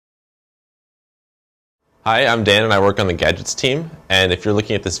Hi, I'm Dan and I work on the gadgets team, and if you're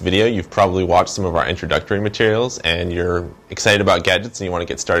looking at this video, you've probably watched some of our introductory materials and you're excited about gadgets and you want to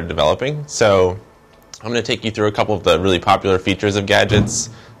get started developing. So I'm going to take you through a couple of the really popular features of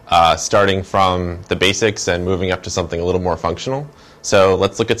gadgets, starting from the basics and moving up to something a little more functional. So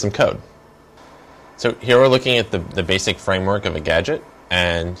let's look at some code. So here we're looking at the basic framework of a gadget,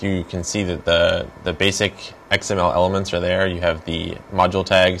 and you can see that the basic XML elements are there. You have the module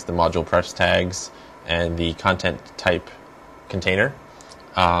tags, the module prefs tags, and the content type container.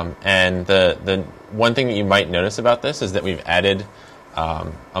 And the one thing that you might notice about this is that we've added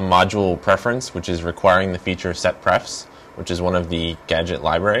a module preference, which is requiring the feature setPrefs, which is one of the gadget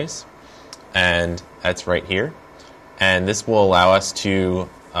libraries, and that's right here. And this will allow us to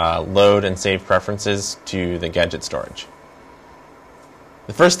load and save preferences to the gadget storage.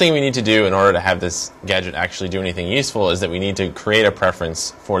 The first thing we need to do in order to have this gadget actually do anything useful is that we need to create a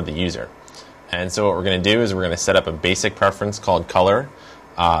preference for the user. And so what we're going to do is we're going to set up a basic preference called color,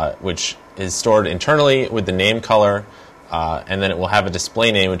 which is stored internally with the name color, and then it will have a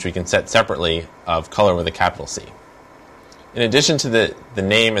display name which we can set separately of color with a capital C. In addition to the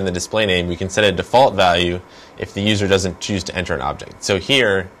name and the display name, we can set a default value if the user doesn't choose to enter an object. So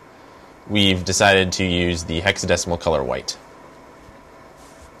here we've decided to use the hexadecimal color white.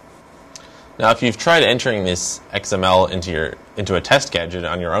 Now, if you've tried entering this XML into a test gadget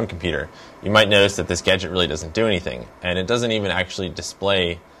on your own computer, you might notice that this gadget really doesn't do anything, and it doesn't even actually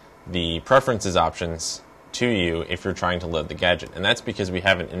display the preferences options to you if you're trying to load the gadget. And that's because we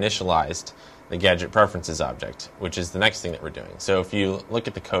haven't initialized the gadget preferences object, which is the next thing that we're doing. So if you look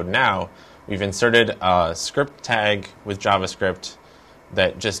at the code now, we've inserted a script tag with JavaScript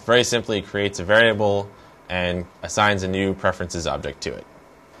that just very simply creates a variable and assigns a new preferences object to it.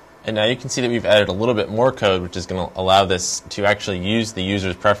 And now you can see that we've added a little bit more code, which is going to allow this to actually use the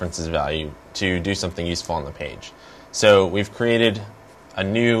user's preferences value to do something useful on the page. So we've created a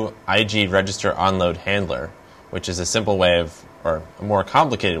new IG register onload handler, which is a simple way of, or a more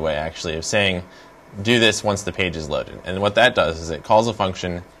complicated way actually, of saying do this once the page is loaded. And what that does is it calls a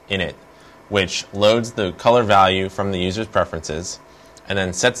function init, which loads the color value from the user's preferences, and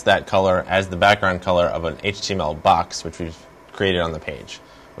then sets that color as the background color of an HTML box, which we've created on the page,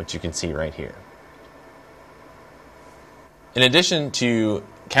 which you can see right here. In addition to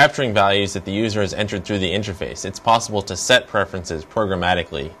capturing values that the user has entered through the interface, it's possible to set preferences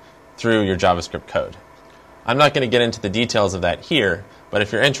programmatically through your JavaScript code. I'm not going to get into the details of that here, but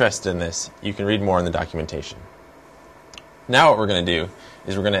if you're interested in this, you can read more in the documentation. Now what we're going to do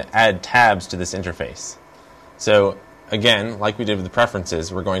is we're going to add tabs to this interface. So again, like we did with the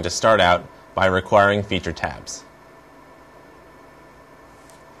preferences, we're going to start out by requiring feature tabs.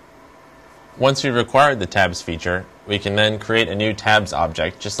 Once we've required the tabs feature, we can then create a new tabs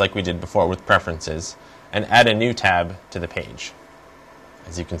object, just like we did before with preferences, and add a new tab to the page,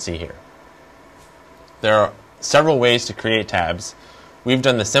 as you can see here. There are several ways to create tabs. We've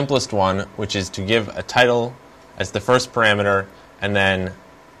done the simplest one, which is to give a title as the first parameter and then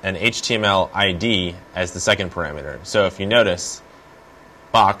an HTML ID as the second parameter. So if you notice,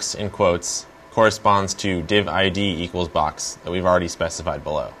 box, in quotes, corresponds to div ID equals box that we've already specified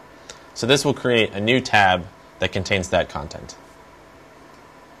below. So this will create a new tab that contains that content.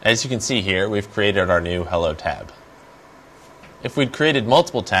 As you can see here, we've created our new Hello tab. If we'd created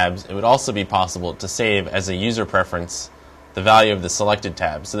multiple tabs, it would also be possible to save as a user preference the value of the selected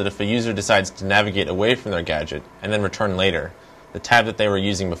tab, so that if a user decides to navigate away from their gadget and then return later, the tab that they were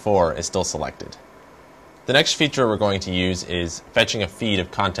using before is still selected. The next feature we're going to use is fetching a feed of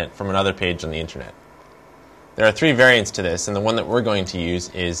content from another page on the internet. There are three variants to this, and the one that we're going to use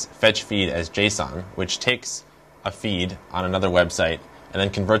is fetch feed as JSON, which takes a feed on another website and then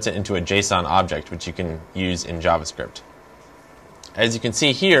converts it into a JSON object, which you can use in JavaScript. As you can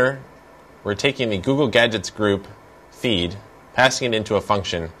see here, we're taking the Google Gadgets group feed, passing it into a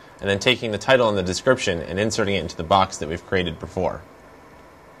function, and then taking the title and the description and inserting it into the box that we've created before.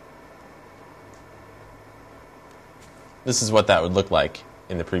 This is what that would look like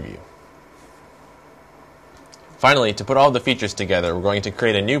in the preview. Finally, to put all the features together, we're going to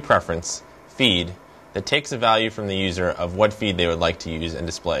create a new preference, feed, that takes a value from the user of what feed they would like to use and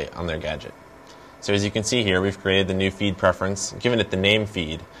display on their gadget. So as you can see here, we've created the new feed preference, given it the name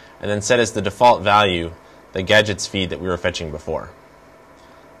feed, and then set as the default value the gadget's feed that we were fetching before.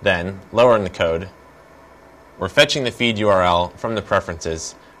 Then, lower in the code, we're fetching the feed URL from the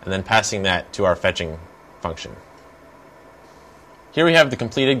preferences and then passing that to our fetching function. Here we have the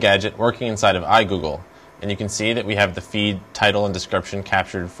completed gadget working inside of iGoogle, and you can see that we have the feed title and description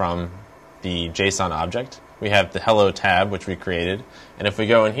captured from the JSON object, we have the Hello tab, which we created. And if we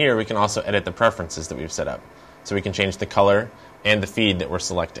go in here, we can also edit the preferences that we've set up. So we can change the color and the feed that we're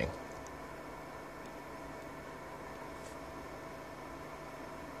selecting.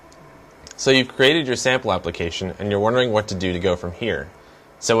 So you've created your sample application, and you're wondering what to do to go from here.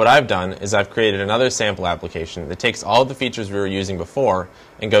 So what I've done is I've created another sample application that takes all of the features we were using before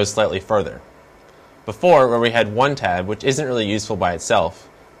and goes slightly further. Before, where we had one tab, which isn't really useful by itself,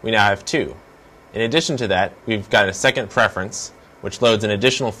 we now have two. In addition to that, we've got a second preference, which loads an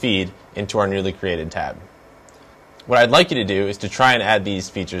additional feed into our newly created tab. What I'd like you to do is to try and add these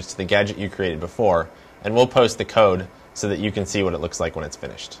features to the gadget you created before, and we'll post the code so that you can see what it looks like when it's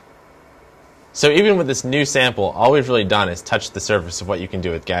finished. So even with this new sample, all we've really done is touch the surface of what you can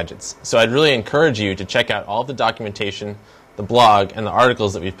do with gadgets. So I'd really encourage you to check out all the documentation, the blog, and the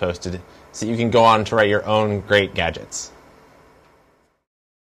articles that we've posted so you can go on to write your own great gadgets.